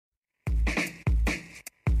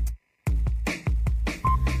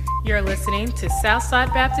You're listening to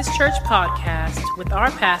Southside Baptist Church Podcast with our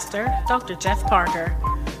pastor, Dr. Jeff Parker.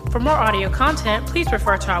 For more audio content, please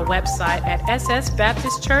refer to our website at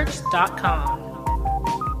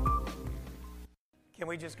ssbaptistchurch.com. Can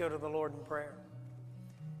we just go to the Lord in prayer?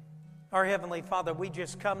 Our Heavenly Father, we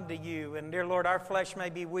just come to you, and dear Lord, our flesh may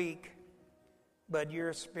be weak, but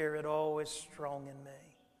your Spirit always strong in me.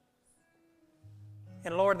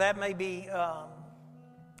 And Lord, that may be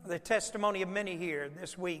the testimony of many here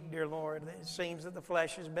this week, dear Lord. It seems that the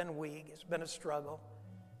flesh has been weak. It's been a struggle.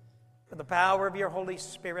 But the power of your Holy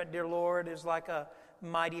Spirit, dear Lord, is like a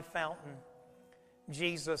mighty fountain.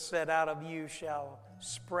 Jesus said, out of you shall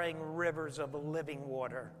spring rivers of living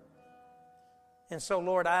water. And so,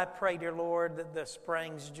 Lord, I pray, dear Lord, that the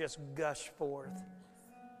springs just gush forth.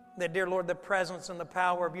 That, dear Lord, the presence and the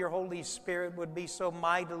power of your Holy Spirit would be so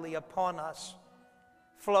mightily upon us,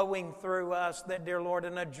 flowing through us, that, dear Lord,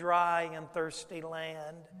 in a dry and thirsty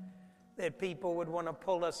land, that people would want to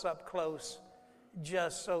pull us up close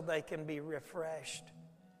just so they can be refreshed.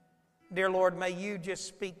 Dear Lord, may you just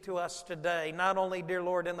speak to us today, not only, dear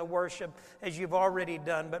Lord, in the worship as you've already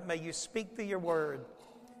done, but may you speak through your word.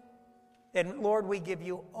 And Lord, we give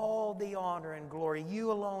you all the honor and glory.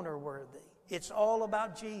 You alone are worthy. It's all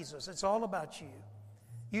about Jesus. It's all about you.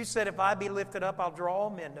 You said, if I be lifted up, I'll draw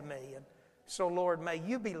all men to me. And so, Lord, may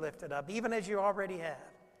you be lifted up, even as you already have.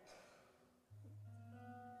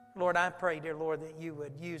 Lord, I pray, dear Lord, that you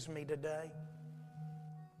would use me today.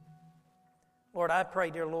 Lord, I pray,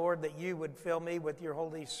 dear Lord, that you would fill me with your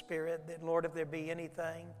Holy Spirit, that, Lord, if there be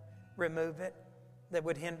anything, remove it that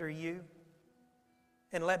would hinder you.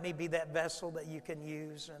 And let me be that vessel that you can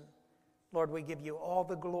use. And, Lord, we give you all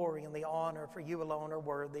the glory and the honor, for you alone are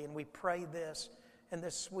worthy. And we pray this in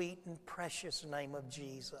the sweet and precious name of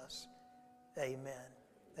Jesus. Amen.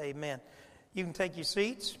 Amen. You can take your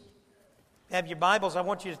seats. Have your Bibles. I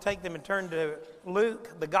want you to take them and turn to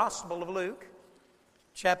Luke, the Gospel of Luke,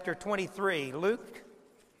 chapter 23. Luke,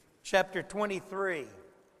 chapter 23.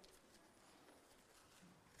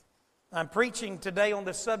 I'm preaching today on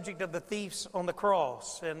the subject of the thieves on the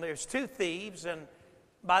cross. And there's two thieves, and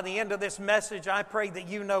by the end of this message, I pray that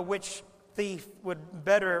you know which thief would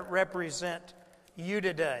better represent you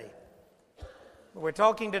today. We're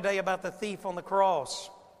talking today about the thief on the cross.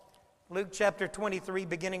 Luke chapter 23,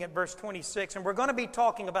 beginning at verse 26. And we're going to be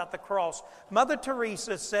talking about the cross. Mother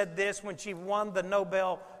Teresa said this when she won the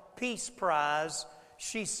Nobel Peace Prize.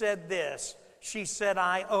 She said this. She said,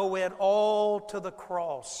 I owe it all to the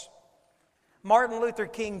cross. Martin Luther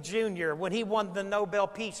King Jr., when he won the Nobel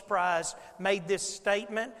Peace Prize, made this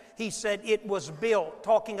statement. He said, it was built,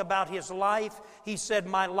 talking about his life. He said,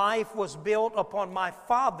 my life was built upon my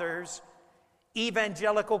father's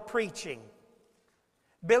evangelical preaching.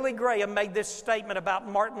 Billy Graham made this statement about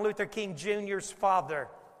Martin Luther King Jr.'s father.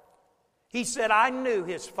 He said, I knew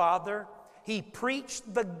his father. He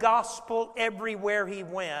preached the gospel everywhere he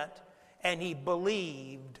went, and he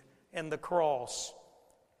believed in the cross.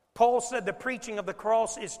 Paul said the preaching of the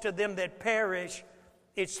cross is to them that perish,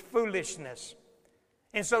 it's foolishness.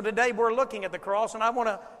 And so today we're looking at the cross, and I want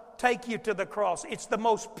to take you to the cross. It's the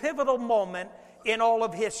most pivotal moment in all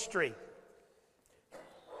of history.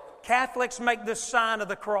 Catholics make the sign of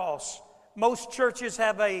the cross. Most churches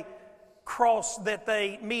have a cross that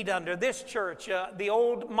they meet under. This church, the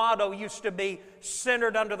old motto used to be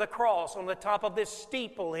centered under the cross. On the top of this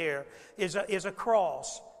steeple here is a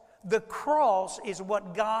cross. The cross is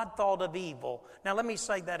what God thought of evil. Now let me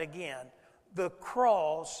say that again. The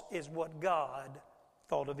cross is what God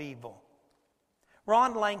thought of evil.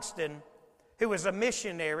 Ron Langston, who was a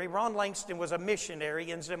missionary, was a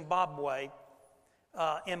missionary in Zimbabwe,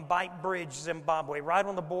 in Beit Bridge, Zimbabwe, right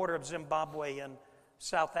on the border of Zimbabwe and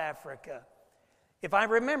South Africa. If I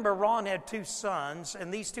remember, Ron had two sons,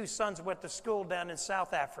 and these two sons went to school down in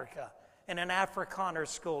South Africa, in an Afrikaner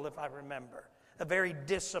school, if I remember. A very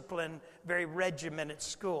disciplined, very regimented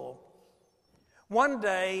school. One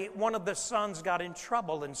day, one of the sons got in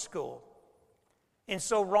trouble in school. And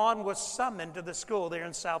so Ron was summoned to the school there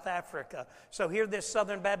in South Africa. So here this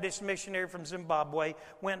Southern Baptist missionary from Zimbabwe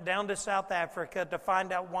went down to South Africa to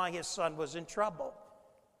find out why his son was in trouble.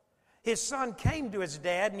 His son came to his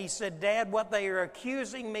dad and he said, Dad, what they are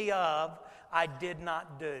accusing me of, I did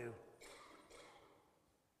not do.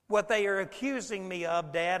 What they are accusing me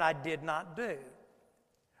of, Dad, I did not do.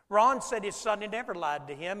 Ron said his son had never lied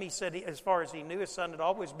to him. He said, as far as he knew, his son had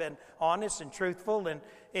always been honest and truthful. And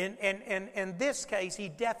in this case, he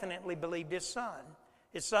definitely believed his son.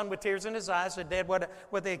 His son, with tears in his eyes, said, Dad,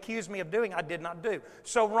 what they accused me of doing, I did not do.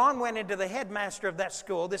 So Ron went into the headmaster of that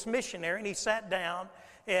school, this missionary, and he sat down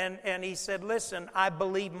and he said, listen, I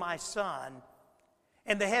believe my son.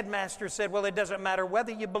 And the headmaster said, well, it doesn't matter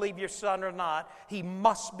whether you believe your son or not. He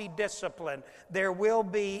must be disciplined. There will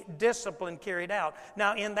be discipline carried out.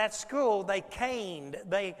 Now, in that school, they caned.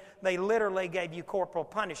 They literally gave you corporal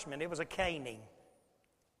punishment. It was a caning.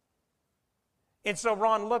 And so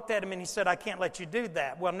Ron looked at him and he said, I can't let you do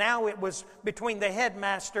that. Well, now it was between the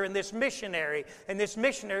headmaster and this missionary. And this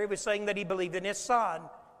missionary was saying that he believed in his son.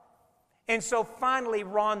 And so finally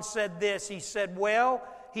Ron said this. He said,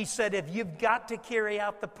 if you've got to carry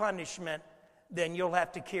out the punishment, then you'll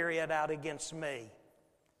have to carry it out against me.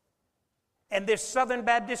 And this Southern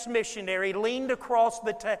Baptist missionary leaned across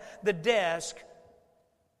the desk,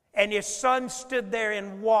 and his son stood there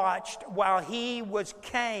and watched while he was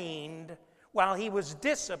caned, while he was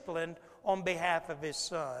disciplined on behalf of his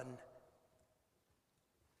son.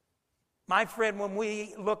 My friend, when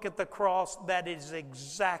we look at the cross, that is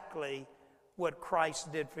exactly what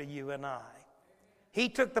Christ did for you and I. He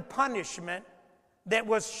took the punishment that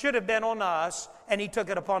should have been on us, and he took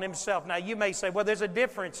it upon himself. Now, you may say, well, there's a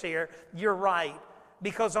difference here. You're right.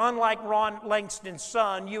 Because unlike Ron Langston's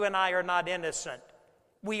son, you and I are not innocent.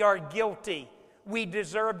 We are guilty. We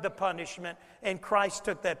deserve the punishment, and Christ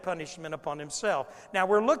took that punishment upon himself. Now,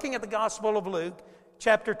 we're looking at the Gospel of Luke,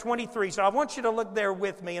 chapter 23. So I want you to look there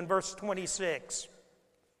with me in verse 26.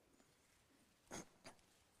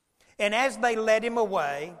 And as they led him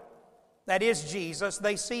away, that is Jesus,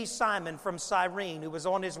 they seized Simon from Cyrene, who was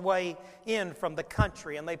on his way in from the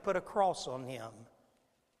country, and they put a cross on him,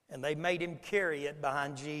 and they made him carry it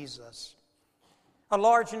behind Jesus. A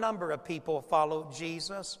large number of people followed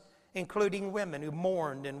Jesus, including women who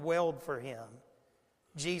mourned and wailed for him.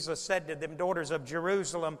 Jesus said to them, daughters of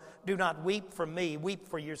Jerusalem, do not weep for me, weep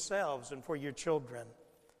for yourselves and for your children.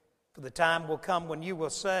 For the time will come when you will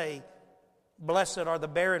say, blessed are the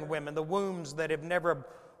barren women, the wombs that have never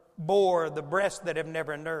bore, the breasts that have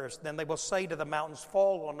never nursed. Then they will say to the mountains,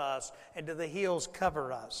 fall on us, and to the hills,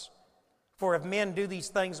 cover us. For if men do these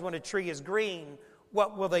things when a tree is green,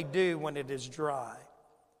 what will they do when it is dry?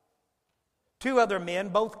 2 other men,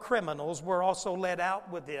 both criminals, were also led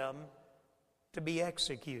out with him to be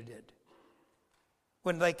executed.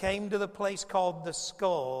 When they came to the place called the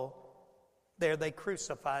Skull, there they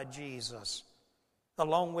crucified Jesus,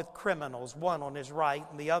 along with criminals, one on his right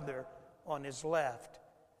and the other on his left.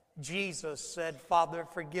 Jesus said, Father,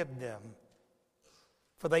 forgive them,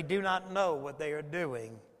 for they do not know what they are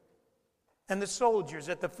doing. And the soldiers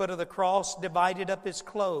at the foot of the cross divided up his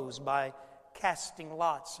clothes by casting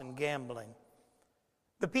lots and gambling.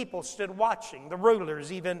 The people stood watching. The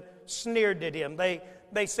rulers even sneered at him.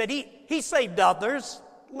 They said, he saved others.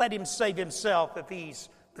 Let him save himself if he's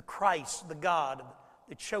the Christ, the God,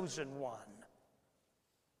 the chosen one.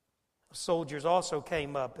 The soldiers also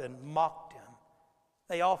came up and mocked him.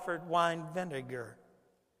 They offered wine vinegar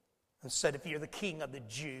and said, if you're the king of the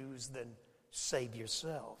Jews, then save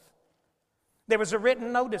yourself. There was a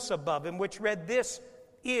written notice above him which read, this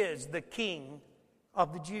is the King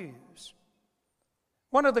of the Jews.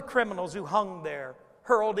 One of the criminals who hung there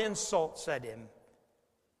hurled insults at him.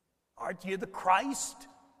 Aren't you the Christ?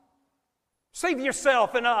 Save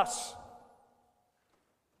yourself and us.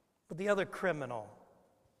 But the other criminal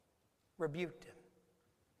rebuked him.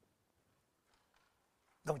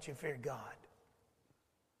 Don't you fear God?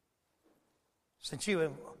 Since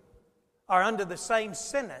you are under the same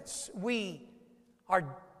sentence, we are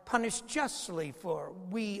punished justly, for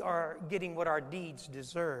we are getting what our deeds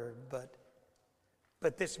deserve,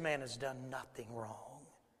 but this man has done nothing wrong.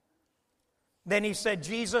 Then he said,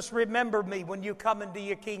 Jesus, remember me when you come into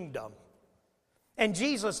your kingdom. And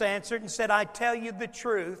Jesus answered and said, I tell you the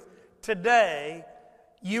truth, today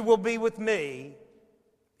you will be with me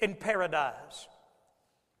in paradise.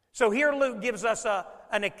 So here Luke gives us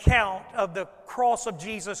an account of the cross of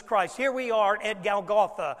Jesus Christ. Here we are at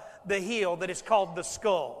Golgotha, the hill that is called the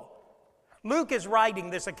Skull. Luke is writing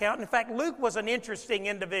this account. In fact, Luke was an interesting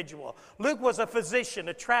individual. Luke was a physician,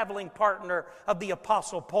 a traveling partner of the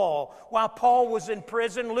Apostle Paul. While Paul was in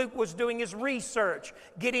prison, Luke was doing his research,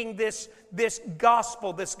 getting this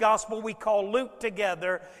gospel we call Luke,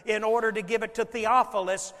 together in order to give it to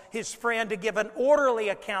Theophilus, his friend, to give an orderly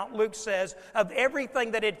account, Luke says, of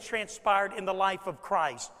everything that had transpired in the life of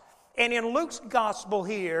Christ. And in Luke's gospel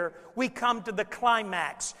here, we come to the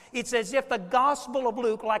climax. It's as if the gospel of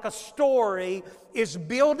Luke, like a story, is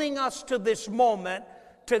building us to this moment,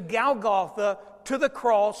 to Golgotha, to the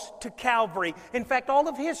cross, to Calvary. In fact, all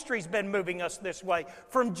of history's been moving us this way.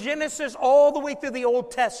 From Genesis all the way through the Old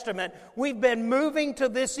Testament, we've been moving to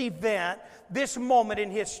this event, this moment in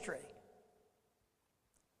history.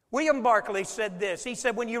 William Barclay said this. He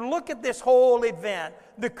said, when you look at this whole event,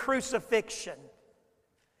 the crucifixion,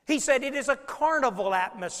 He said it is a carnival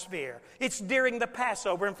atmosphere. It's during the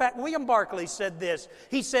Passover. In fact, William Barclay said this.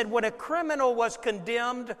 He said, when a criminal was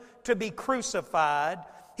condemned to be crucified,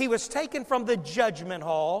 he was taken from the judgment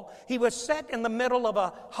hall. He was set in the middle of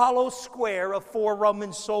a hollow square of 4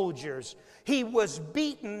 Roman soldiers. He was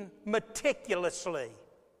beaten meticulously.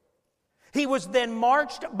 He was then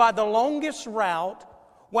marched by the longest route,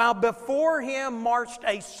 while before him marched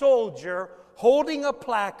a soldier holding a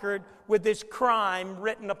placard with his crime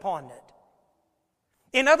written upon it.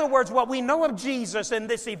 In other words, what we know of Jesus in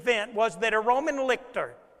this event was that a Roman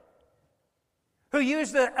lictor, who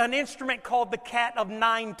used an instrument called the cat of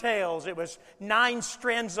 9 tails. It was 9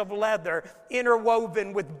 strands of leather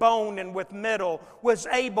interwoven with bone and with metal.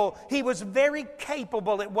 He was very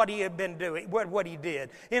capable at what he had been doing, what he did.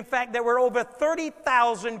 In fact, there were over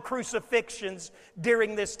 30,000 crucifixions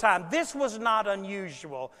during this time. This was not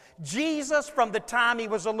unusual. Jesus, from the time he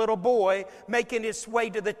was a little boy, making his way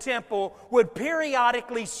to the temple, would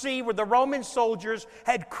periodically see where the Roman soldiers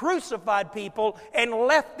had crucified people and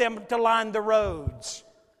left them to line the roads.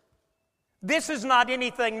 This is not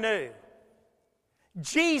anything new.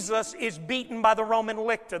 Jesus is beaten by the Roman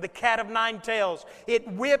lictor, the cat of 9 tails. It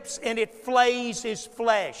whips and it flays his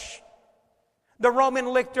flesh. The Roman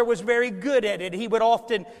lictor was very good at it. He would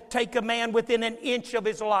often take a man within an inch of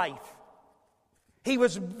his life. He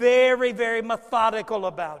was very, very methodical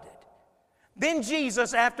about it. Then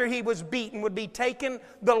Jesus, after he was beaten, would be taken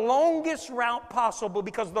the longest route possible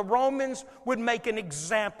because the Romans would make an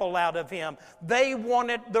example out of him. They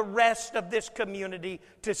wanted the rest of this community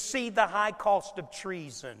to see the high cost of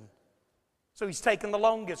treason. So he's taken the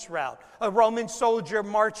longest route. A Roman soldier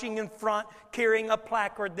marching in front, carrying a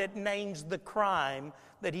placard that names the crime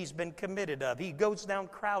that he's been committed of. He goes down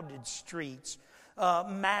crowded streets.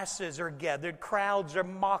 Masses are gathered. Crowds are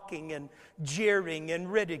mocking and jeering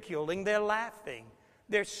and ridiculing. They're laughing.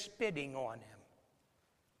 They're spitting on him.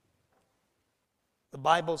 The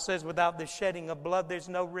Bible says without the shedding of blood, there's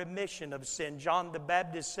no remission of sin. John the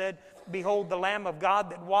Baptist said, "Behold the Lamb of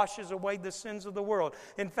God that washes away the sins of the world."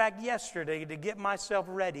 In fact, yesterday, to get myself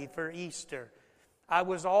ready for Easter, I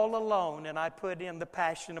was all alone and I put in the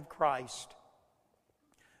Passion of Christ.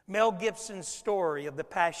 Mel Gibson's story of the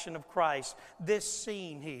Passion of Christ, this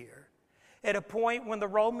scene here. At a point when the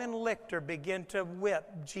Roman lictor began to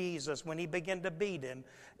whip Jesus, when he began to beat him,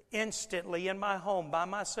 instantly in my home by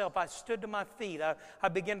myself, I stood to my feet. I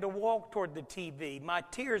began to walk toward the TV. My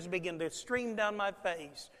tears began to stream down my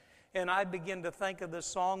face. And I began to think of the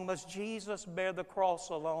song, "Must Jesus bear the cross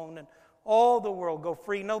alone and all the world go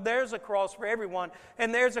free?" No, there's a cross for everyone,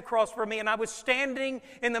 and there's a cross for me. And I was standing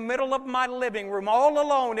in the middle of my living room, all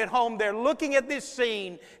alone at home there, looking at this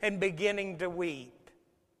scene and beginning to weep.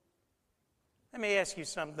 Let me ask you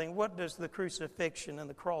something. What does the crucifixion and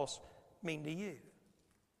the cross mean to you?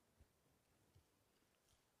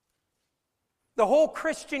 The whole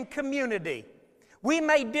Christian community, we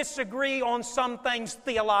may disagree on some things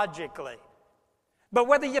theologically. But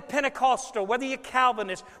whether you're Pentecostal, whether you're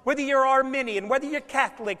Calvinist, whether you're Arminian, whether you're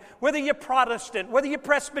Catholic, whether you're Protestant, whether you're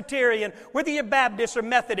Presbyterian, whether you're Baptist or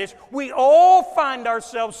Methodist, we all find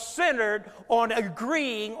ourselves centered on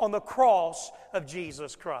agreeing on the cross of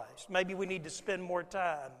Jesus Christ. Maybe we need to spend more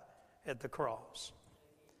time at the cross.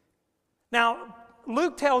 Now,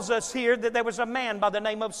 Luke tells us here that there was a man by the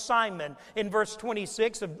name of Simon. In verse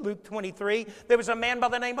 26 of Luke 23, there was a man by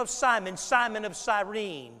the name of Simon, Simon of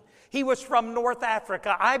Cyrene. He was from North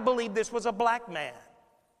Africa. I believe this was a black man.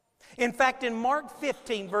 In fact, in Mark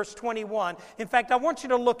 15, verse 21, in fact, I want you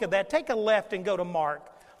to look at that. Take a left and go to Mark.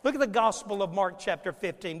 Look at the Gospel of Mark chapter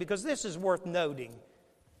 15, because this is worth noting.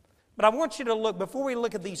 But I want you to look, before we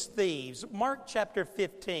look at these thieves, Mark chapter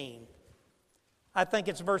 15, I think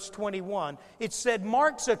it's verse 21. It said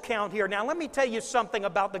Mark's account here. Now, let me tell you something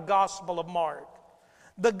about the Gospel of Mark.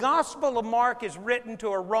 The Gospel of Mark is written to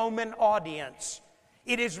a Roman audience.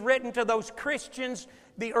 It is written to those Christians,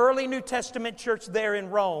 the early New Testament church there in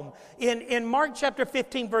Rome. In Mark chapter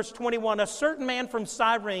 15, verse 21, a certain man from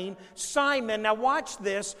Cyrene, Simon, now watch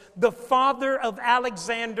this, the father of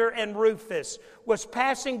Alexander and Rufus, was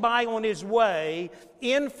passing by on his way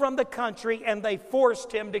in from the country, and they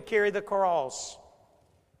forced him to carry the cross.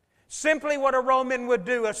 Simply what a Roman would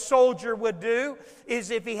do, a soldier would do, is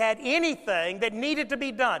if he had anything that needed to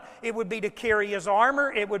be done, it would be to carry his armor,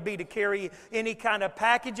 it would be to carry any kind of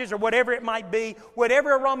packages or whatever it might be,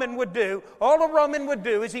 whatever a Roman would do. All a Roman would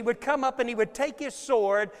do is he would come up and he would take his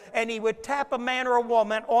sword and he would tap a man or a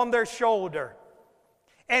woman on their shoulder.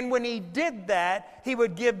 And when he did that, he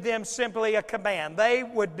would give them simply a command. They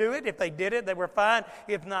would do it. If they did it, they were fine.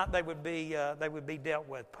 If not, they would be dealt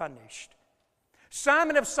with, punished.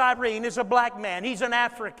 Simon of Cyrene is a black man. He's an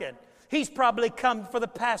African. He's probably come for the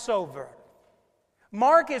Passover.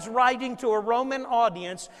 Mark is writing to a Roman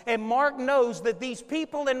audience, and Mark knows that these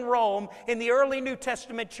people in Rome in the early New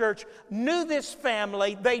Testament church knew this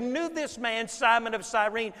family. They knew this man, Simon of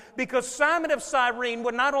Cyrene, because Simon of Cyrene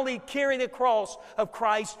would not only carry the cross of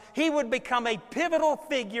Christ, he would become a pivotal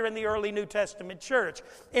figure in the early New Testament church.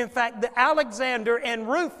 In fact, Alexander and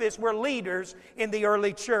Rufus were leaders in the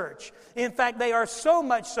early church. In fact, they are so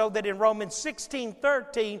much so that in Romans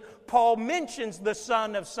 16:13, Paul mentions the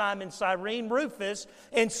son of Simon Cyrene, Rufus,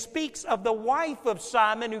 and speaks of the wife of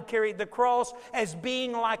Simon who carried the cross as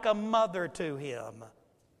being like a mother to him.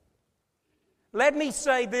 Let me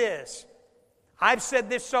say this. I've said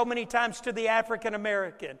this so many times to the African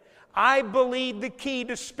American. I believe the key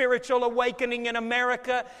to spiritual awakening in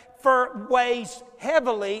America weighs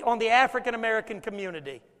heavily on the African American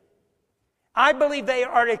community. I believe they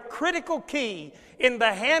are a critical key in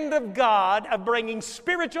the hand of God of bringing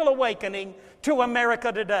spiritual awakening to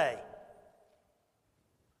America today.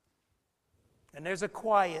 And there's a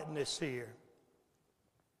quietness here.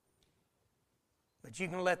 But you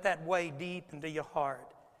can let that weigh deep into your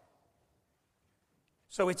heart.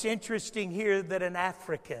 So it's interesting here that an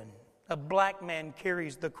African, a black man,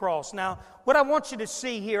 carries the cross. Now, what I want you to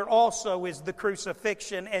see here also is the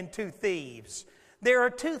crucifixion and two thieves. There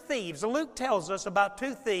are two thieves. Luke tells us about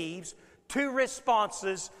two thieves, two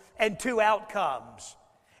responses, and two outcomes.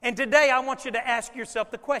 And today I want you to ask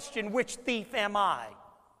yourself the question, which thief am I?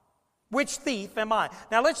 Which thief am I?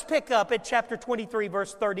 Now let's pick up at chapter 23,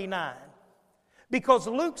 verse 39. Because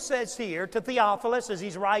Luke says here to Theophilus, as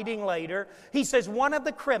he's writing later, he says, one of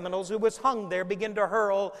the criminals who was hung there began to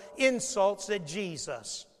hurl insults at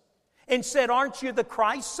Jesus and said, "Aren't you the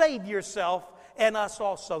Christ? Save yourself and us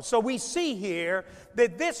also." So we see here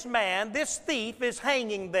that this man, this thief, is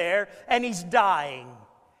hanging there and he's dying.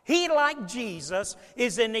 He, like Jesus,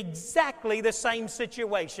 is in exactly the same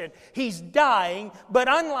situation. He's dying, but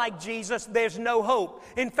unlike Jesus, there's no hope.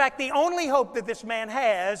 In fact, the only hope that this man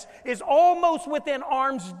has is almost within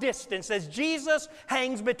arm's distance. As Jesus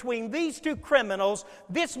hangs between these two criminals,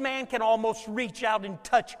 this man can almost reach out and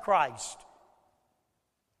touch Christ.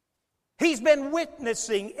 He's been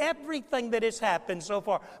witnessing everything that has happened so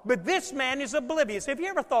far. But this man is oblivious. Have you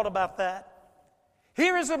ever thought about that?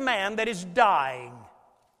 Here is a man that is dying.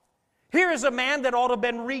 Here is a man that ought to have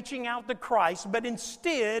been reaching out to Christ, but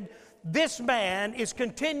instead, this man is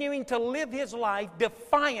continuing to live his life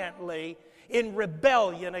defiantly in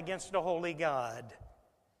rebellion against the holy God.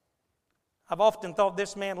 I've often thought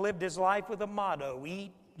this man lived his life with a motto: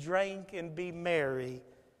 eat, drink, and be merry,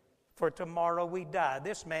 for tomorrow we die.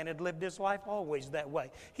 This man had lived his life always that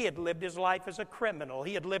way. He had lived his life as a criminal.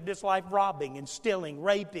 He had lived his life robbing and stealing,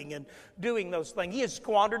 raping, and doing those things. He had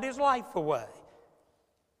squandered his life away.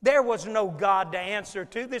 There was no God to answer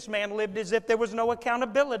to. This man lived as if there was no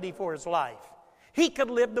accountability for his life. He could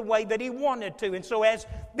live the way that he wanted to. And so as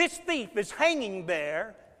this thief is hanging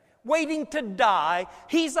there, waiting to die,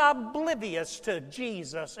 he's oblivious to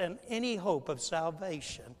Jesus and any hope of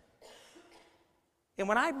salvation. And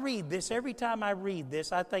when I read this, every time I read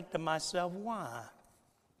this, I think to myself, why?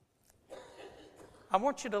 I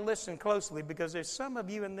want you to listen closely, because there's some of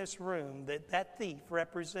you in this room that thief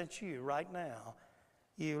represents you right now.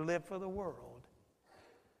 You live for the world.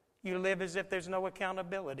 You live as if there's no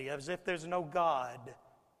accountability, as if there's no God.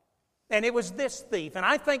 And it was this thief. And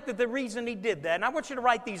I think that the reason he did that, and I want you to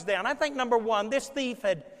write these down. I think, number one, this thief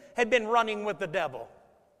had been running with the devil.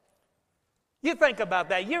 You think about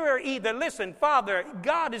that. You're either, listen,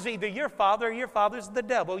 God is either your father or your father's the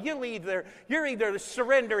devil. You're either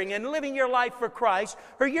surrendering and living your life for Christ,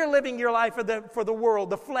 or you're living your life for the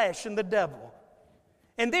world, the flesh, and the devil.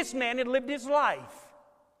 And this man had lived his life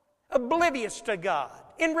oblivious to God,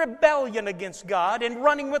 in rebellion against God, and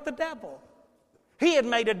running with the devil. He had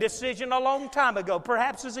made a decision a long time ago,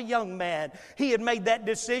 perhaps as a young man. He had made that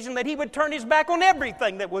decision that he would turn his back on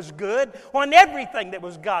everything that was good, on everything that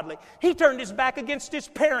was godly. He turned his back against his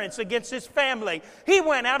parents, against his family. He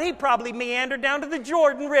went out, he probably meandered down to the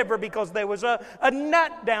Jordan River, because there was a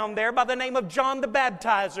nut down there by the name of John the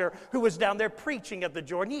Baptizer who was down there preaching at the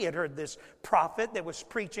Jordan. He had heard this prophet that was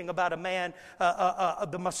preaching about a man,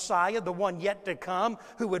 the Messiah, the one yet to come,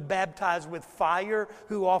 who would baptize with fire,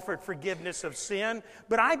 who offered forgiveness of sin.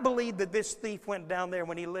 But I believe that this thief went down there.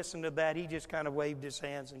 When he listened to that, he just kind of waved his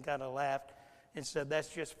hands and kind of laughed and said, "That's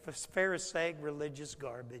just Pharisaic religious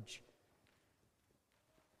garbage."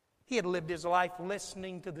 He had lived his life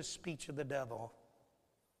listening to the speech of the devil.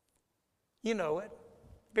 You know it.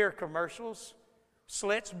 Beer commercials,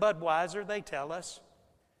 Schlitz, Budweiser, they tell us.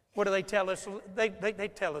 What do they tell us? They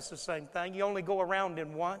tell us the same thing. You only go around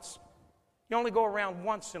in once. You only go around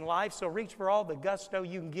once in life, so reach for all the gusto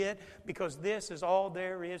you can get because this is all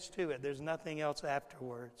there is to it. There's nothing else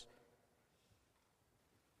afterwards.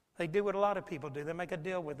 They do what a lot of people do. They make a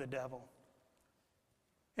deal with the devil.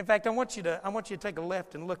 In fact, I want you to take a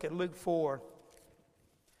left and look at Luke 4.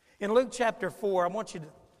 In Luke chapter 4, I want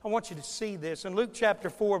you to see this. In Luke chapter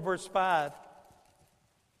 4, verse 5.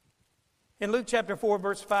 In Luke chapter 4,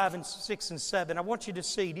 verse 5 and 6 and 7, I want you to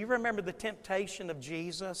see, do you remember the temptation of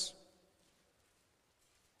Jesus?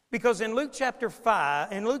 Because in Luke chapter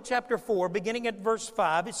 4, beginning at verse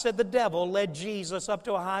 5, it said the devil led Jesus up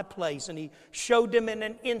to a high place, and he showed him in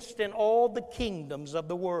an instant all the kingdoms of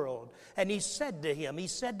the world. And he said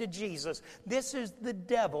to Jesus, this is the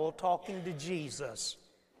devil talking to Jesus.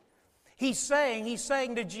 He's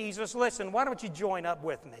saying to Jesus, listen, why don't you join up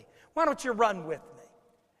with me? Why don't you run with me?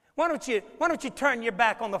 Why don't you turn your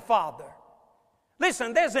back on the Father?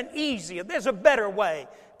 Listen, there's a better way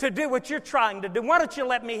to do what you're trying to do. Why don't you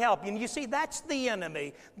let me help you? And you see, that's the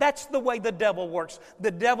enemy. That's the way the devil works.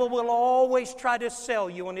 The devil will always try to sell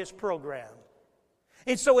you on his program.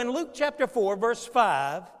 And so in Luke chapter 4, verse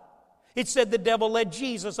 5, it said the devil led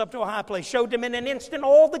Jesus up to a high place, showed him in an instant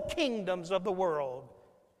all the kingdoms of the world.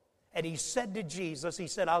 And he said to Jesus, he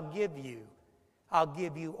said, I'll give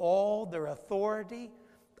you all their authority,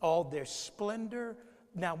 all their splendor.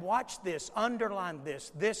 Now watch this, underline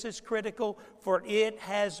this. This is critical, for it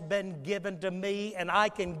has been given to me, and I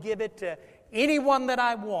can give it to anyone that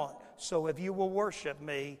I want. So if you will worship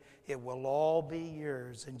me, it will all be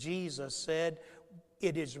yours. And Jesus said,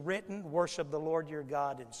 it is written, worship the Lord your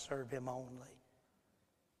God and serve him only.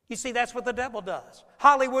 You see, that's what the devil does.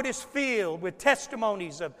 Hollywood is filled with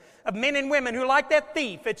testimonies of men and women who, like that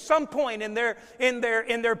thief, at some point in their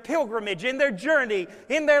pilgrimage, in their journey,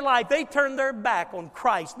 in their life, they turned their back on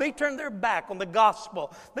Christ. They turned their back on the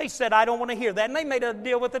gospel. They said, I don't want to hear that. And they made a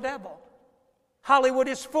deal with the devil. Hollywood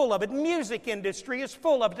is full of it. Music industry is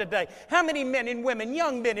full of it today. How many men and women,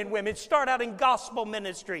 young men and women, start out in gospel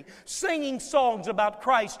ministry, singing songs about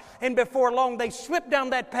Christ, and before long they slip down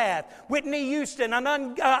that path. Whitney Houston,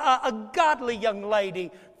 a godly young lady,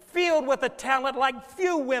 filled with a talent like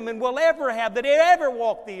few women will ever have that ever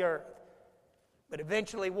walked the earth. But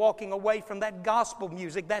eventually walking away from that gospel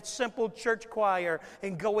music, that simple church choir,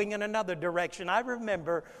 and going in another direction. I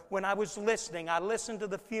remember when I was listening, I listened to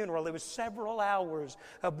the funeral. It was several hours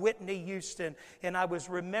of Whitney Houston, and I was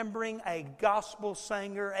remembering a gospel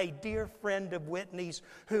singer, a dear friend of Whitney's,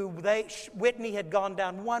 Whitney had gone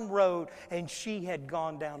down one road and she had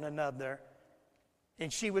gone down another.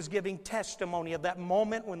 And she was giving testimony of that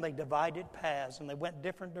moment when they divided paths and they went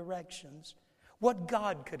different directions. What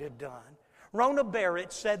God could have done. Rona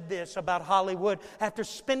Barrett said this about Hollywood. After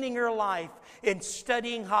spending her life in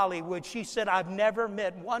studying Hollywood, she said, I've never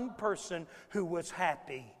met one person who was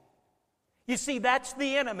happy. You see, that's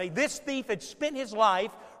the enemy. This thief had spent his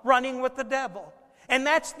life running with the devil. And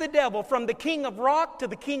that's the devil, from the king of rock to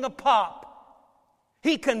the king of pop.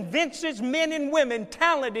 He convinces men and women,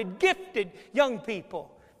 talented, gifted young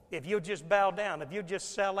people, if you'll just bow down, if you'll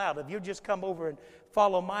just sell out, if you'll just come over and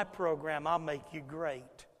follow my program, I'll make you great.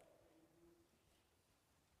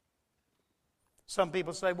 Some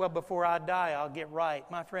people say, well, before I die, I'll get right.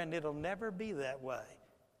 My friend, it'll never be that way.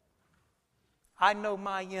 I know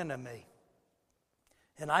my enemy.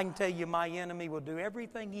 And I can tell you my enemy will do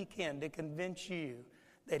everything he can to convince you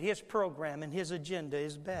that his program and his agenda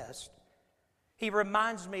is best. He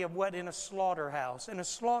reminds me of what in a slaughterhouse. In a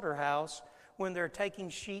slaughterhouse, when they're taking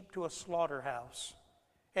sheep to a slaughterhouse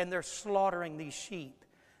and they're slaughtering these sheep,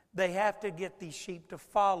 they have to get these sheep to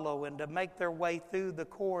follow and to make their way through the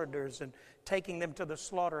corridors and taking them to the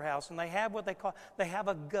slaughterhouse. And they have what they have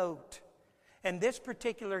a goat. And this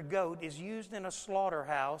particular goat is used in a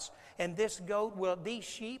slaughterhouse. And these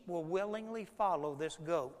sheep will willingly follow this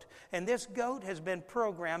goat. And this goat has been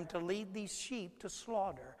programmed to lead these sheep to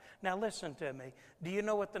slaughter. Now listen to me. Do you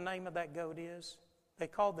know what the name of that goat is? They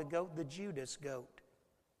call the goat the Judas goat.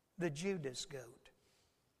 The Judas goat.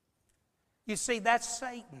 You see, that's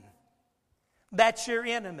Satan. That's your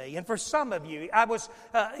enemy. And for some of you,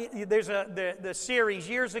 there's the series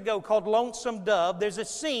years ago called Lonesome Dove. There's a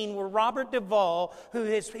scene where Robert Duvall,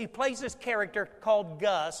 he plays this character called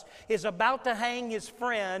Gus, is about to hang his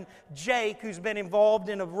friend Jake, who's been involved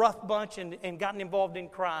in a rough bunch and gotten involved in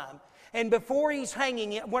crime. And before he's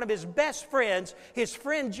hanging, one of his best friends, his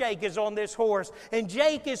friend Jake, is on this horse. And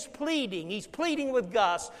Jake is pleading. He's pleading with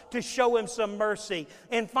Gus to show him some mercy.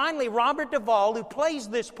 And finally, Robert Duvall, who plays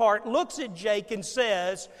this part, looks at Jake and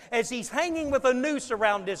says, as he's hanging with a noose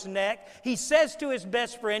around his neck, he says to his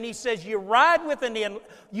best friend, he says, you ride with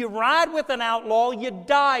an outlaw, you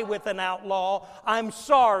die with an outlaw. I'm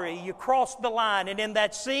sorry, you crossed the line. And in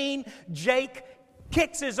that scene, Jake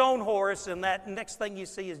kicks his own horse, and that next thing you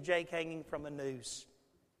see is Jake hanging from a noose.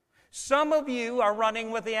 Some of you are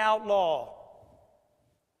running with the outlaw.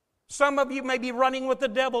 Some of you may be running with the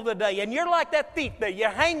devil today, and you're like that thief there. You're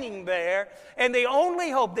hanging there, and the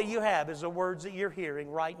only hope that you have is the words that you're hearing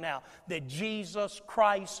right now, that Jesus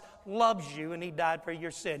Christ loves you and He died for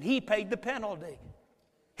your sin. He paid the penalty.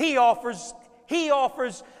 He offers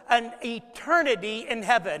an eternity in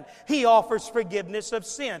heaven. He offers forgiveness of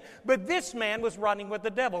sin. But this man was running with the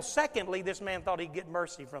devil. Secondly, this man thought he'd get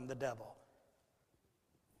mercy from the devil.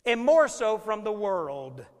 And more so from the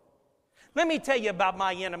world. Let me tell you about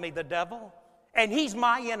my enemy, the devil. And he's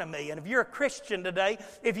my enemy. And if you're a Christian today,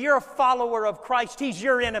 if you're a follower of Christ, he's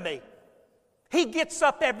your enemy. He gets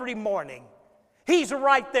up every morning. He's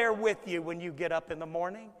right there with you when you get up in the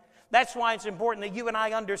morning. That's why it's important that you and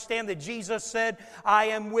I understand that Jesus said, I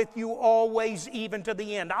am with you always, even to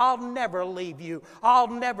the end. I'll never leave you. I'll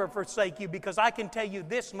never forsake you, because I can tell you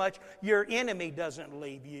this much, your enemy doesn't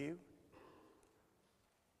leave you.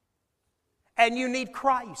 And you need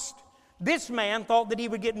Christ. This man thought that he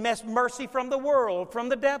would get mercy from the world, from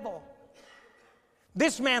the devil.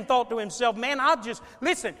 This man thought to himself, man,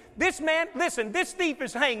 this thief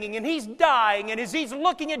is hanging and he's dying, and as he's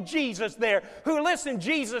looking at Jesus there,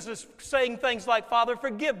 Jesus is saying things like, Father,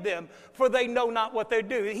 forgive them, for they know not what they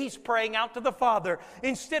do. He's praying out to the Father.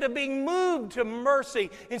 Instead of being moved to mercy,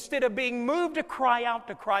 instead of being moved to cry out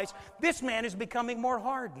to Christ, this man is becoming more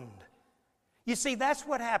hardened. You see, that's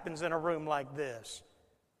what happens in a room like this.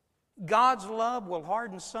 God's love will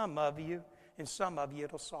harden some of you, and some of you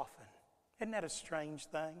it'll soften. Isn't that a strange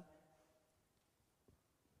thing?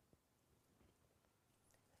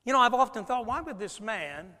 You know, I've often thought, why would this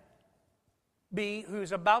man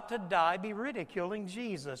who's about to die be ridiculing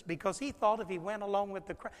Jesus? Because he thought if he went along with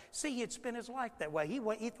the crowd. See, he'd spent his life that way.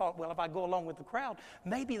 He thought, well, if I go along with the crowd,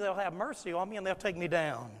 maybe they'll have mercy on me and they'll take me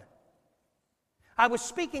down. I was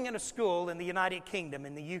speaking in a school in the United Kingdom,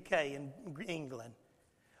 in the UK, in England.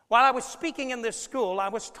 While I was speaking in this school,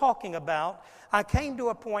 I came to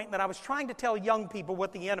a point that I was trying to tell young people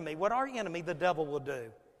what our enemy, the devil, will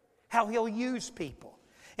do. How he'll use people.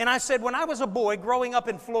 And I said, when I was a boy growing up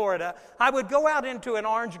in Florida, I would go out into an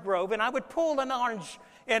orange grove and I would pull an orange,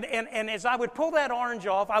 and as I would pull that orange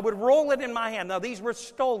off, I would roll it in my hand. Now, these were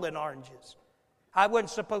stolen oranges. I wasn't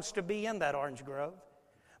supposed to be in that orange grove.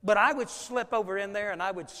 But I would slip over in there and I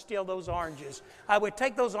would steal those oranges. I would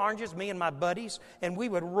take those oranges, me and my buddies, and we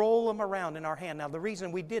would roll them around in our hand. Now, the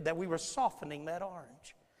reason we did that, we were softening that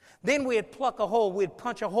orange. Then we'd pluck a hole, we'd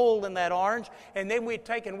punch a hole in that orange, and then we'd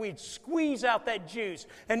take and we'd squeeze out that juice.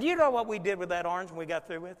 And do you know what we did with that orange when we got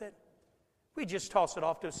through with it? We'd just toss it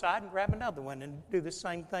off to the side and grab another one and do the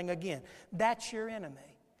same thing again. That's your enemy.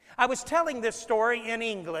 I was telling this story in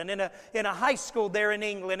England, in a high school there in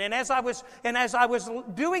England, and as I was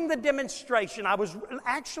doing the demonstration, I was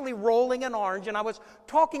actually rolling an orange, and I was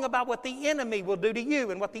talking about what the enemy will do to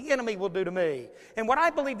you and what the enemy will do to me, and what I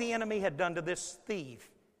believe the enemy had done to this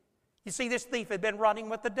thief. You see, this thief had been running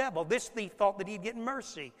with the devil. This thief thought that he'd get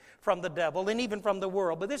mercy from the devil and even from the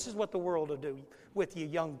world, but this is what the world will do with you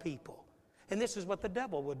young people, and this is what the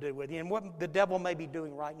devil will do with you, and what the devil may be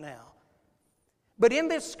doing right now. But in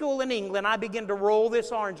this school in England, I began to roll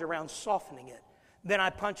this orange around, softening it. Then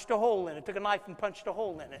I punched a hole in it, took a knife and punched a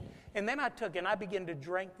hole in it. And then I took it and I began to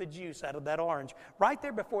drink the juice out of that orange right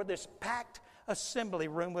there before this packed assembly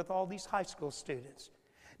room with all these high school students.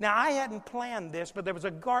 Now, I hadn't planned this, but there was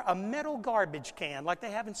a metal garbage can like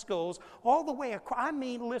they have in schools all the way across. I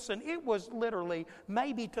mean, listen, it was literally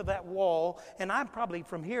maybe to that wall, and I'm probably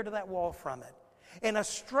from here to that wall from it. In a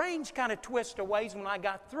strange kind of twist of ways, when I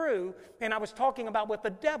got through and I was talking about what the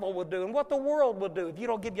devil will do and what the world will do if you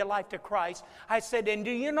don't give your life to Christ, I said, and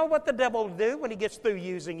do you know what the devil will do when he gets through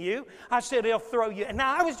using you? I said, he'll throw you. And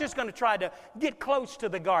now I was just going to try to get close to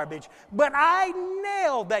the garbage, but I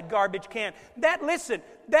nailed that garbage can. That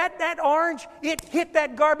orange, it hit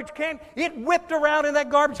that garbage can, it whipped around in that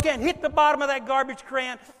garbage can, hit the bottom of that garbage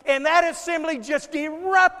can, and that assembly just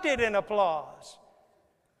erupted in applause.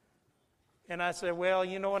 And I said, well,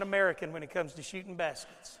 you know, an American when it comes to shooting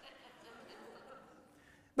baskets.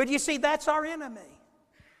 But you see, that's our enemy.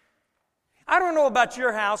 I don't know about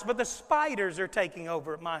your house, but the spiders are taking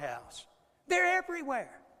over at my house. They're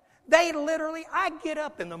everywhere. They literally, I get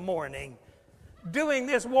up in the morning doing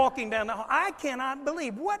this, walking down the hall. I cannot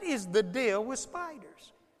believe, what is the deal with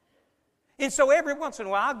spiders? And so every once in a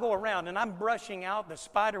while I go around and I'm brushing out the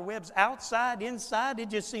spider webs outside, inside. It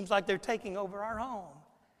just seems like they're taking over our home.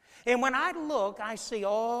 And when I look, I see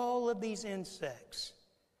all of these insects.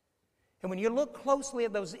 And when you look closely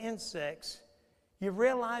at those insects, you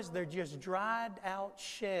realize they're just dried out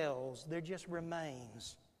shells. They're just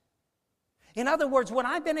remains. In other words, what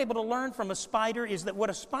I've been able to learn from a spider is that what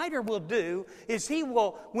a spider will do is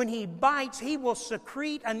when he bites, he will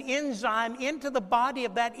secrete an enzyme into the body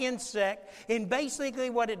of that insect. And basically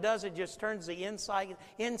what it does, it just turns the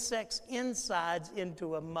insect's insides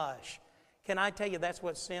into a mush. Can I tell you that's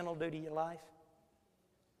what sin will do to your life?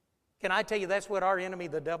 Can I tell you that's what our enemy,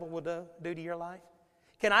 the devil, will do to your life?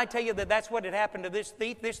 Can I tell you that that's what had happened to this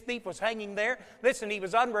thief? This thief was hanging there. Listen, he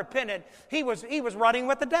was unrepentant. He was running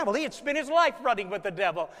with the devil. He had spent his life running with the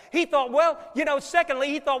devil. He thought, secondly,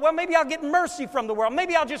 he thought, maybe I'll get mercy from the world.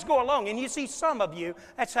 Maybe I'll just go along. And you see, some of you,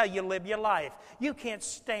 that's how you live your life. You can't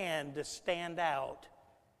stand to stand out.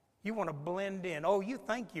 You want to blend in. Oh, you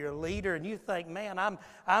think you're a leader and you think, man, I'm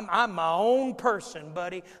my own person,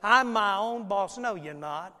 buddy. I'm my own boss. No, you're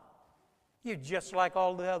not. You're just like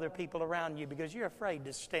all the other people around you because you're afraid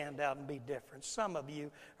to stand out and be different. Some of you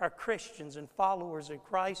are Christians and followers of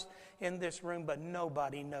Christ in this room, but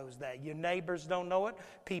nobody knows that. Your neighbors don't know it.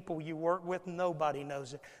 People you work with, nobody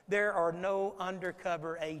knows it. There are no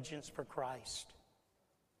undercover agents for Christ.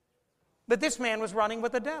 But this man was running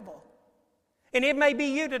with the devil. And it may be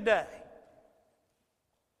you today.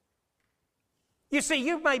 You see,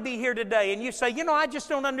 you may be here today and you say, I just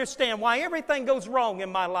don't understand why everything goes wrong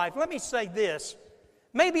in my life. Let me say this.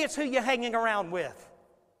 Maybe it's who you're hanging around with.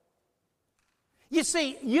 You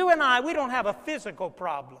see, you and I, we don't have a physical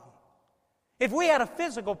problem. If we had a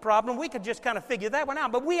physical problem, we could just kind of figure that one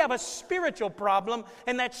out. But we have a spiritual problem,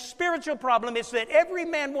 and that spiritual problem is that every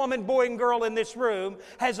man, woman, boy, and girl in this room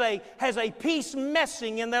has a piece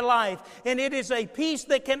missing in their life. And it is a piece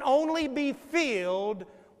that can only be filled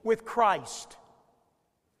with Christ.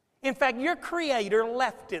 In fact, your Creator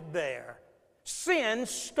left it there. Sin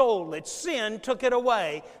stole it. Sin took it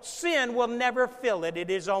away. Sin will never fill it.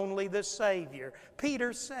 It is only the Savior.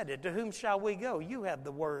 Peter said it. To whom shall we go? You have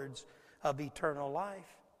the words of eternal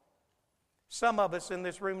life. Some of us in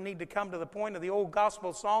this room need to come to the point of the old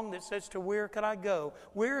gospel song that says, to where could I go?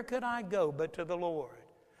 Where could I go but to the Lord?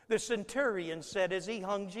 The centurion said as he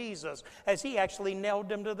hung Jesus, as he actually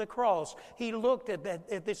nailed him to the cross, he looked at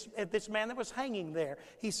this man that was hanging there.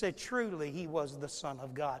 He said, truly he was the Son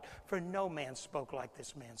of God, for no man spoke like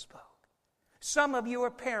this man spoke. Some of you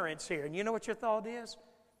are parents here, and you know what your thought is?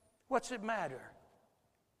 What's it matter?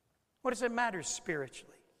 What does it matter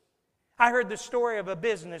spiritually? I heard the story of a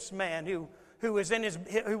businessman who was in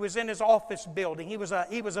his office building. He was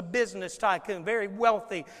a business tycoon, very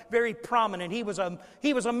wealthy, very prominent. He was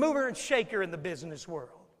a mover and shaker in the business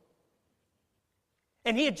world.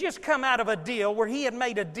 And he had just come out of a deal where he had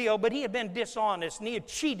made a deal, but he had been dishonest and he had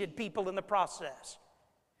cheated people in the process.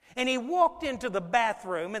 And he walked into the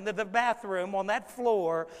bathroom, and the bathroom on that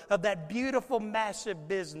floor of that beautiful, massive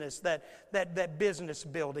business, that business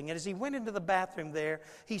building. And as he went into the bathroom there,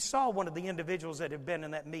 he saw one of the individuals that had been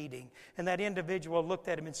in that meeting. And that individual looked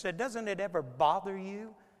at him and said, doesn't it ever bother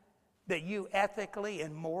you that you ethically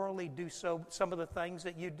and morally do some of the things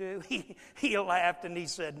that you do? He laughed and he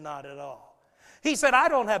said, not at all. He said, I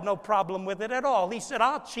don't have no problem with it at all. He said,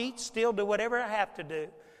 I'll cheat, steal, do whatever I have to do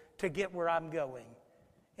to get where I'm going.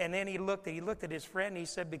 And then he looked at his friend and he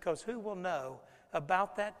said, because who will know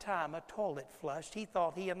about that time a toilet flushed? He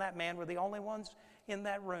thought he and that man were the only ones in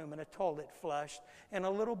that room, and a toilet flushed. And a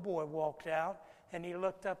little boy walked out and he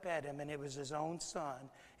looked up at him, and it was his own son.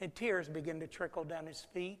 And tears began to trickle down his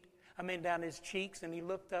cheeks, and he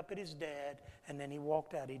looked up at his dad, and then he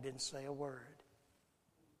walked out. He didn't say a word.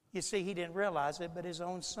 You see, he didn't realize it, but his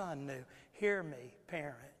own son knew. Hear me,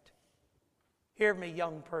 parent. Hear me,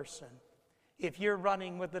 young person. If you're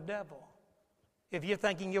running with the devil, if you're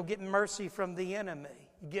thinking you'll get mercy from the enemy,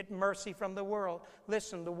 get mercy from the world,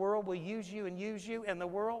 listen, the world will use you, and the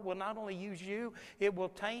world will not only use you, it will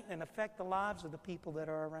taint and affect the lives of the people that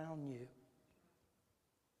are around you.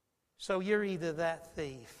 So you're either that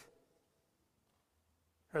thief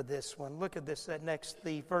or this one. Look at that next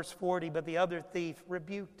thief, verse 40, but the other thief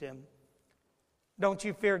rebuked him. Don't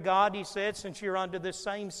you fear God, he said, since you're under the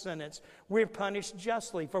same sentence. We're punished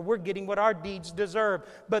justly, for we're getting what our deeds deserve.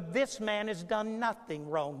 But this man has done nothing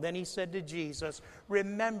wrong. Then he said to Jesus,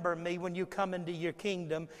 remember me when you come into your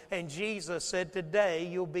kingdom. And Jesus said, today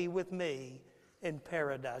you'll be with me in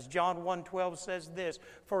paradise. John 1:12 says this,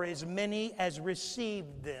 for as many as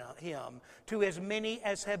received him, to as many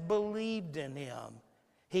as have believed in him,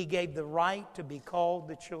 he gave the right to be called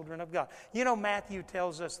the children of God. You know, Matthew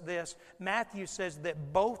tells us this. Matthew says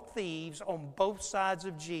that both thieves on both sides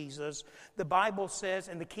of Jesus, the Bible says,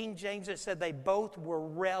 in the King James it said they both were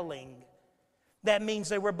railing. That means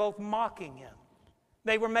they were both mocking him.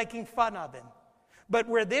 They were making fun of him. But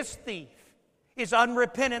where this thief is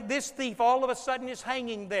unrepentant, this thief all of a sudden is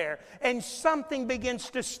hanging there, and something begins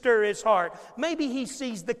to stir his heart. Maybe he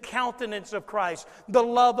sees the countenance of Christ, the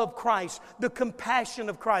love of Christ, the compassion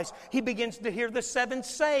of Christ. He begins to hear the 7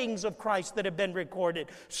 sayings of Christ that have been recorded.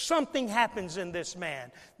 Something happens in this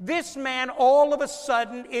man. This man all of a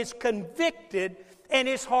sudden is convicted, and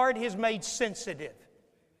his heart is made sensitive.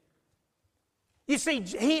 You see,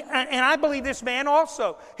 and I believe this man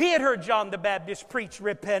also, he had heard John the Baptist preach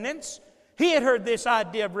repentance. He had heard this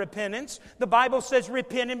idea of repentance. The Bible says,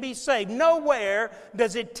 repent and be saved. Nowhere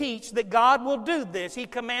does it teach that God will do this. He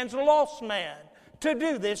commands a lost man to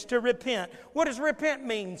do this, to repent. What does repent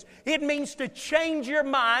mean? It means to change your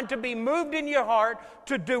mind, to be moved in your heart,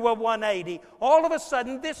 to do a 180. All of a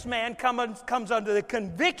sudden, this man comes under the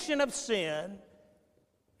conviction of sin,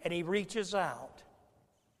 and he reaches out.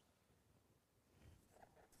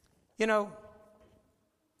 You know,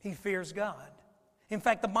 he fears God. In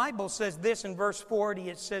fact, the Bible says this in verse 40.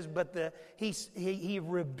 It says, but he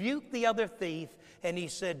rebuked the other thief, and he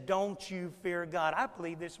said, don't you fear God. I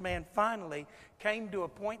believe this man finally came to a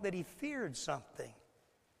point that he feared something.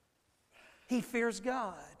 He fears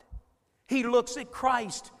God. He looks at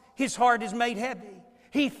Christ. His heart is made heavy.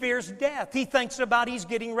 He fears death. He thinks about he's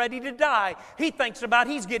getting ready to die. He thinks about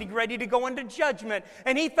he's getting ready to go into judgment.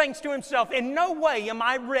 And he thinks to himself, in no way am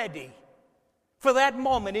I ready for that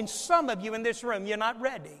moment. And some of you in this room, you're not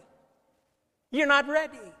ready. You're not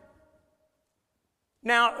ready.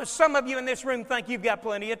 Now, some of you in this room think you've got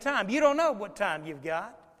plenty of time. You don't know what time you've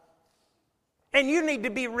got. And you need to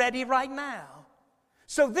be ready right now.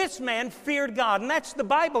 So this man feared God, and the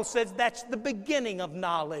Bible says that's the beginning of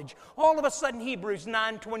knowledge. All of a sudden, Hebrews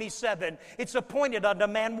 9:27, it's appointed unto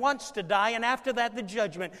man once to die, and after that the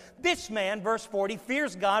judgment. This man, verse 40,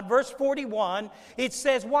 fears God. Verse 41, it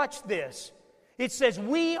says, watch this. It says,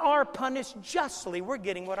 we are punished justly. We're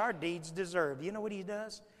getting what our deeds deserve. You know what he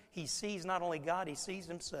does? He sees not only God, he sees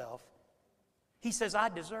himself. He says, I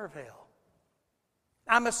deserve hell.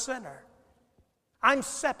 I'm a sinner. I'm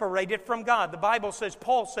separated from God. The Bible says,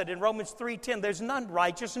 Paul said in Romans 3:10, there's none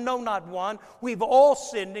righteous, no, not one. We've all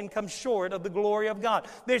sinned and come short of the glory of God.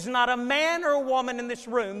 There's not a man or a woman in this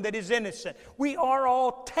room that is innocent. We are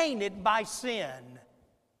all tainted by sin.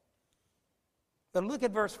 But look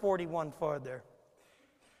at verse 41 further.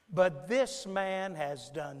 But this man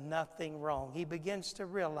has done nothing wrong. He begins to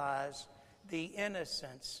realize the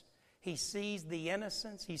innocence. He sees the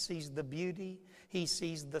innocence. He sees the beauty. He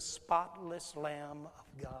sees the spotless Lamb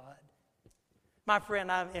of God. My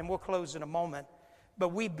friend, and we'll close in a moment, but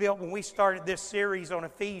when we started this series on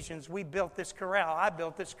Ephesians, we built this corral. I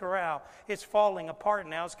built this corral. It's falling apart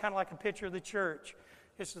now. It's kind of like a picture of the church.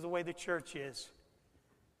 This is the way the church is.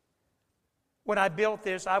 When I built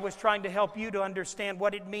this, I was trying to help you to understand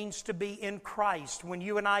what it means to be in Christ. When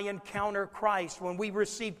you and I encounter Christ, when we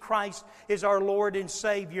receive Christ as our Lord and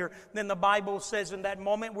Savior, then the Bible says in that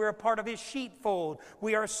moment we're a part of His sheepfold.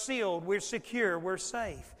 We are sealed, we're secure, we're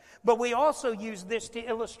safe. But we also use this to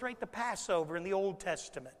illustrate the Passover in the Old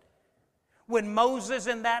Testament. When Moses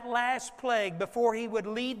in that last plague, before he would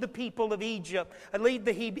lead the people of Egypt, lead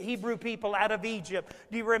the Hebrew people out of Egypt,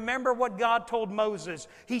 do you remember what God told Moses?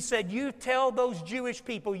 He said, you tell those Jewish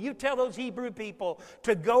people, you tell those Hebrew people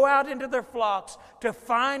to go out into their flocks, to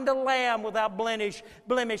find a lamb without blemish,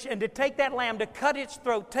 and to take that lamb, to cut its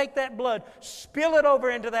throat, take that blood, spill it over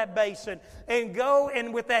into that basin, and go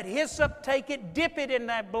and with that hyssop, take it, dip it in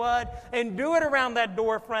that blood, and do it around that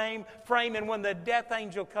door frame, and when the death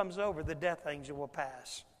angel comes over, the death angel will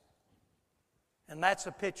pass. And that's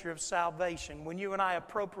a picture of salvation. When you and I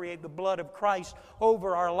appropriate the blood of Christ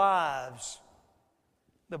over our lives,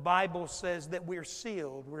 the Bible says that we're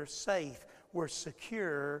sealed, we're safe, we're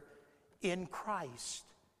secure in Christ.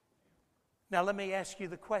 Now let me ask you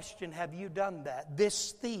the question, have you done that?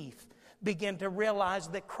 This thief began to realize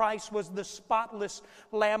that Christ was the spotless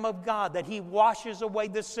Lamb of God, that He washes away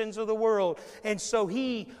the sins of the world. And so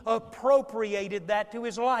he appropriated that to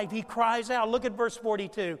his life. He cries out. Look at verse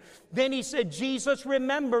 42. Then he said, Jesus,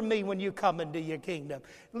 remember me when you come into your kingdom.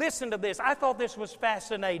 Listen to this. I thought this was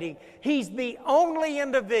fascinating. He's the only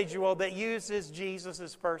individual that uses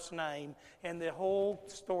Jesus' first name in the whole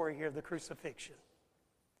story here of the crucifixion.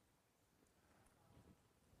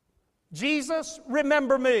 Jesus,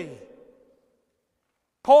 remember me.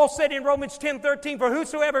 Paul said in Romans 10:13, for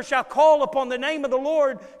whosoever shall call upon the name of the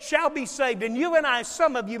Lord shall be saved. And you and I,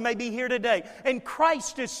 some of you may be here today, and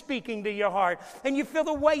Christ is speaking to your heart, and you feel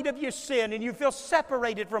the weight of your sin, and you feel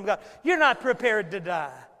separated from God. You're not prepared to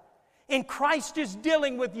die. And Christ is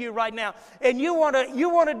dealing with you right now. And you want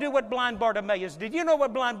to do what blind Bartimaeus did. You know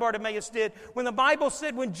what blind Bartimaeus did? When the Bible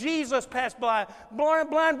said when Jesus passed by,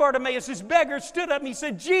 blind Bartimaeus, this beggar, stood up and he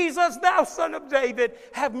said, Jesus, thou son of David,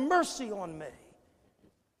 have mercy on me.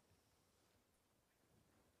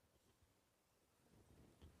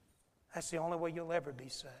 That's the only way you'll ever be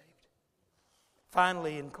saved.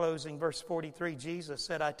 Finally, in closing, verse 43, Jesus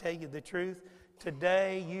said, I tell you the truth,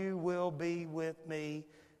 today you will be with me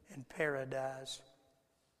in paradise.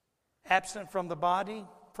 Absent from the body,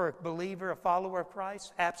 for a believer, a follower of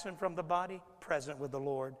Christ, absent from the body, present with the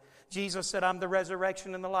Lord. Jesus said, I'm the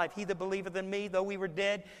resurrection and the life. He that believeth in me, though we were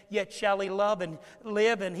dead, yet shall he love and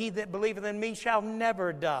live, and he that believeth in me shall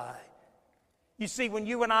never die. You see, when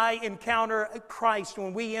you and I encounter Christ,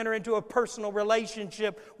 when we enter into a personal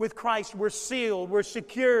relationship with Christ, we're sealed, we're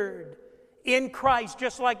secured in Christ,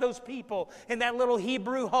 just like those people in that little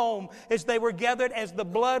Hebrew home as they were gathered, as the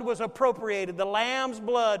blood was appropriated. The lamb's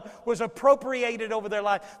blood was appropriated over their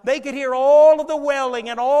life. They could hear all of the wailing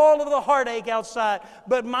and all of the heartache outside.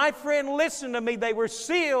 But my friend, listen to me. They were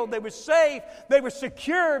sealed, they were safe, they were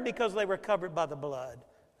secure because they were covered by the blood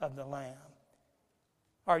of the Lamb.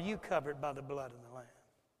 Are you covered by the blood of the Lamb?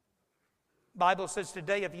 The Bible says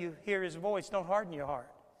today, if you hear His voice, don't harden your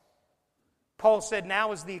heart. Paul said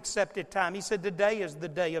now is the accepted time. He said today is the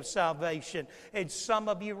day of salvation. And some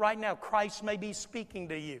of you right now, Christ may be speaking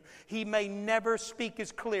to you. He may never speak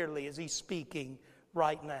as clearly as He's speaking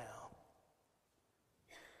right now.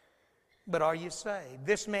 But are you saved?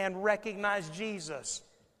 This man recognized Jesus.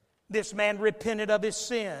 This man repented of his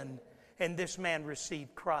sin. And this man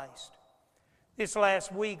received Christ. This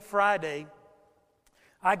last week, Friday,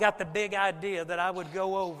 I got the big idea that I would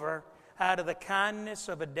go over out of the kindness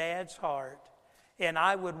of a dad's heart, and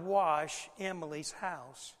I would wash Emily's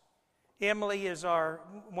house. Emily is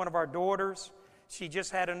one of our daughters. She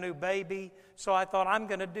just had a new baby, so I thought I'm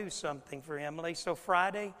going to do something for Emily. So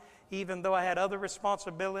Friday, even though I had other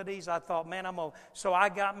responsibilities, I thought, man, So I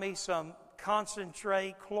got me some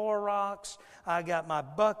concentrate, Clorox, I got my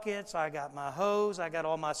buckets, I got my hose, I got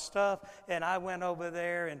all my stuff, and I went over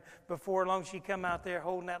there, and before long she come out there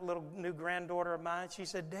holding that little new granddaughter of mine. She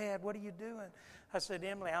said, Dad, what are you doing? I said,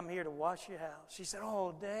 Emily, I'm here to wash your house. She said,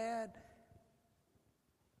 oh, Dad.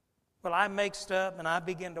 Well, I mixed up, and I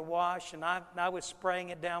began to wash, and I was spraying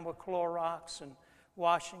it down with Clorox, and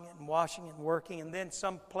washing it and working, and then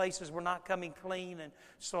some places were not coming clean, and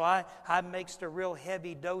so I mixed a real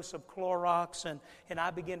heavy dose of Clorox, and I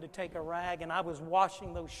began to take a rag, and I was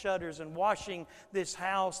washing those shutters and washing this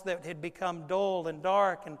house that had become dull and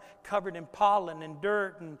dark and covered in pollen and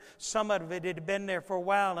dirt, and some of it had been there for a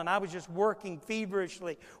while, and I was just working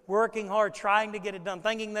feverishly, working hard, trying to get it done,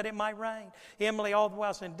 thinking that it might rain. Emily all the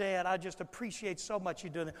while saying, Dad, I just appreciate so much you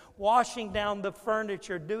doing that. Washing down the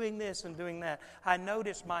furniture, doing this and doing that. I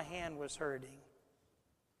noticed my hand was hurting.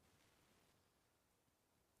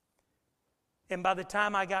 And by the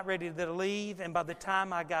time I got ready to leave, and by the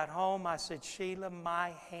time I got home, I said, Sheila,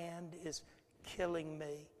 my hand is killing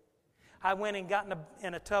me. I went and got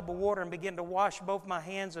in a tub of water and began to wash both my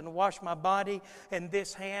hands and wash my body. And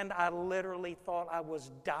this hand, I literally thought I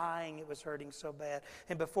was dying. It was hurting so bad.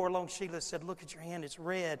 And before long, Sheila said, look at your hand, it's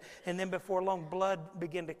red. And then before long, blood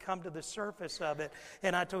began to come to the surface of it.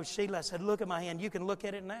 And I told Sheila, I said, look at my hand. You can look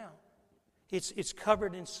at it now. It's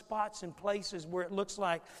covered in spots and places where it looks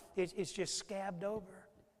like it's just scabbed over.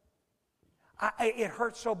 It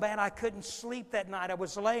hurt so bad I couldn't sleep that night. I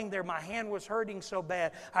was laying there. My hand was hurting so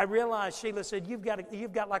bad. I realized, Sheila said, you've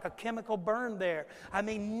got like a chemical burn there. I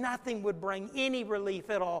mean, nothing would bring any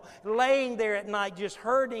relief at all. Laying there at night just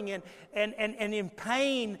hurting and in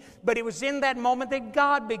pain. But it was in that moment that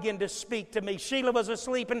God began to speak to me. Sheila was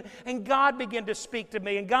asleep and God began to speak to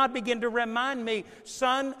me. And God began to remind me,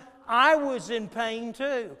 son, I was in pain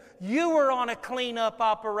too. You were on a cleanup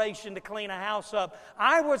operation to clean a house up.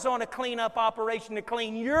 I was on a cleanup operation to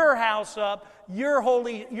clean your house up,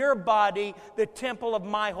 your body, the temple of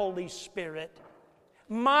my Holy Spirit.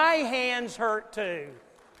 My hands hurt too.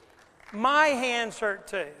 My hands hurt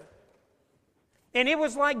too. And it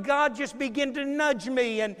was like God just began to nudge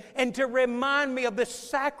me and to remind me of the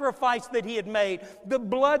sacrifice that He had made, the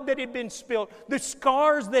blood that had been spilled, the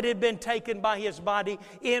scars that had been taken by His body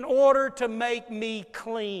in order to make me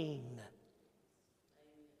clean.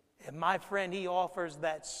 And my friend, He offers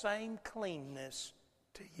that same cleanness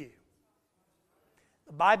to you.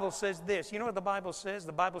 The Bible says this. You know what the Bible says?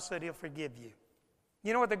 The Bible said He'll forgive you.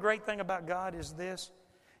 You know what the great thing about God is this?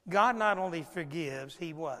 God not only forgives,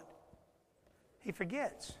 He what? He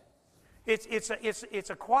forgets. It's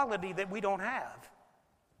a quality that we don't have.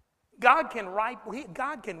 God can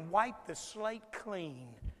wipe the slate clean.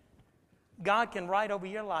 God can write over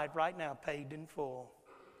your life right now, paid in full.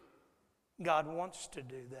 God wants to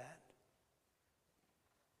do that.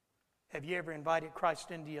 Have you ever invited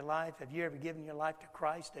Christ into your life? Have you ever given your life to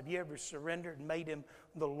Christ? Have you ever surrendered and made Him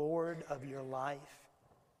the Lord of your life?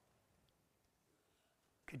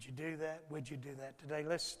 Could you do that? Would you do that today?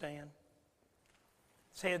 Let's stand.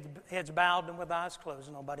 Heads bowed and with eyes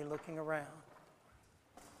closed, nobody looking around.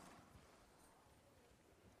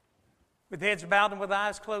 With heads bowed and with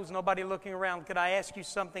eyes closed, nobody looking around, could I ask you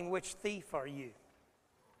something? Which thief are you?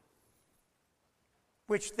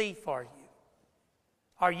 Which thief are you?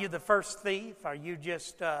 Are you the first thief? Are you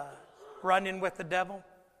just running with the devil?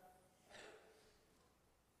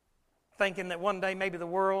 Thinking that one day maybe the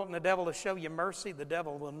world and the devil will show you mercy? The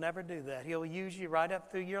devil will never do that. He'll use you right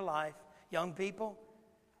up through your life. Young people,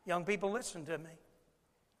 listen to me.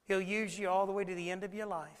 He'll use you all the way to the end of your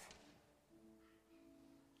life.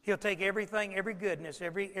 He'll take everything, every goodness,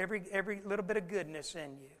 every little bit of goodness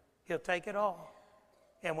in you. He'll take it all.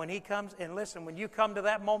 And when He comes, and listen, when you come to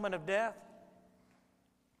that moment of death,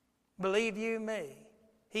 believe you me,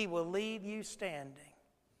 He will leave you standing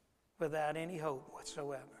without any hope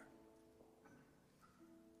whatsoever.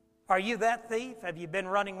 Are you that thief? Have you been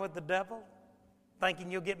running with the devil, thinking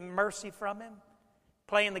you'll get mercy from him,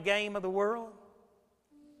 playing the game of the world?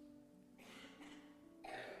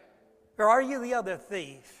 Or are you the other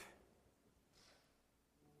thief?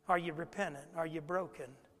 Are you repentant? Are you broken?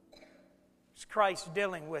 Is Christ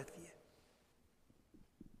dealing with you?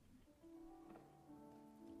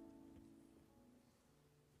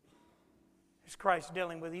 Is Christ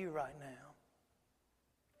dealing with you right now?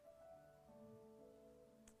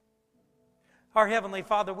 Our Heavenly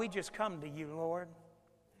Father, we just come to You, Lord.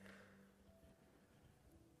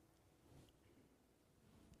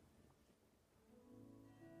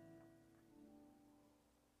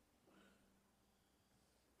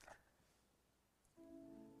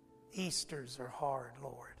 Easters are hard,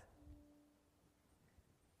 Lord.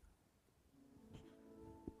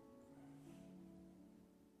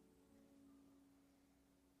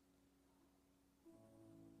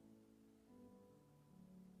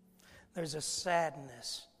 There's a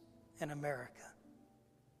sadness in America.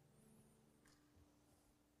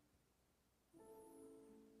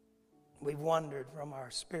 We've wandered from our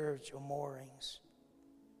spiritual moorings.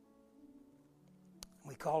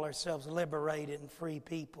 We call ourselves liberated and free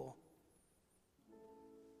people.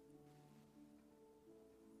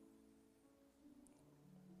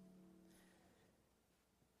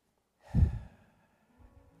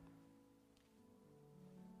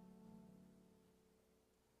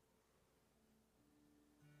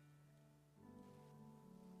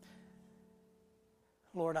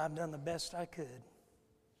 Lord, I've done the best I could.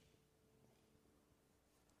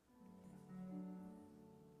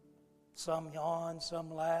 Some yawn,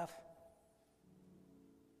 some laugh.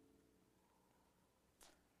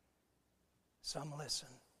 Some listen.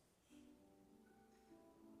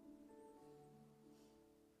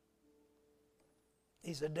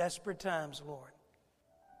 These are desperate times, Lord.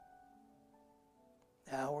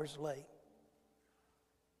 The hour's late.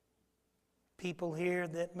 People here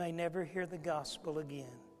that may never hear the gospel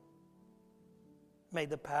again. May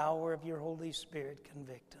the power of Your Holy Spirit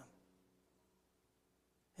convict them.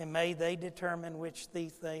 And may they determine which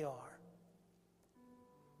thief they are.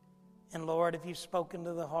 And Lord, if You've spoken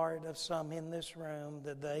to the heart of some in this room,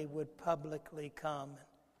 that they would publicly come and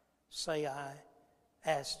say, I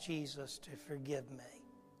asked Jesus to forgive me.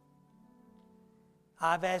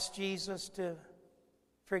 I've asked Jesus to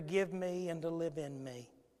forgive me and to live in me.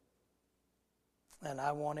 And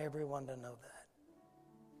I want everyone to know that.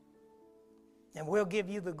 And we'll give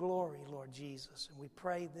You the glory, Lord Jesus. And we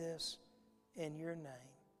pray this in Your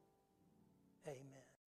name. Amen.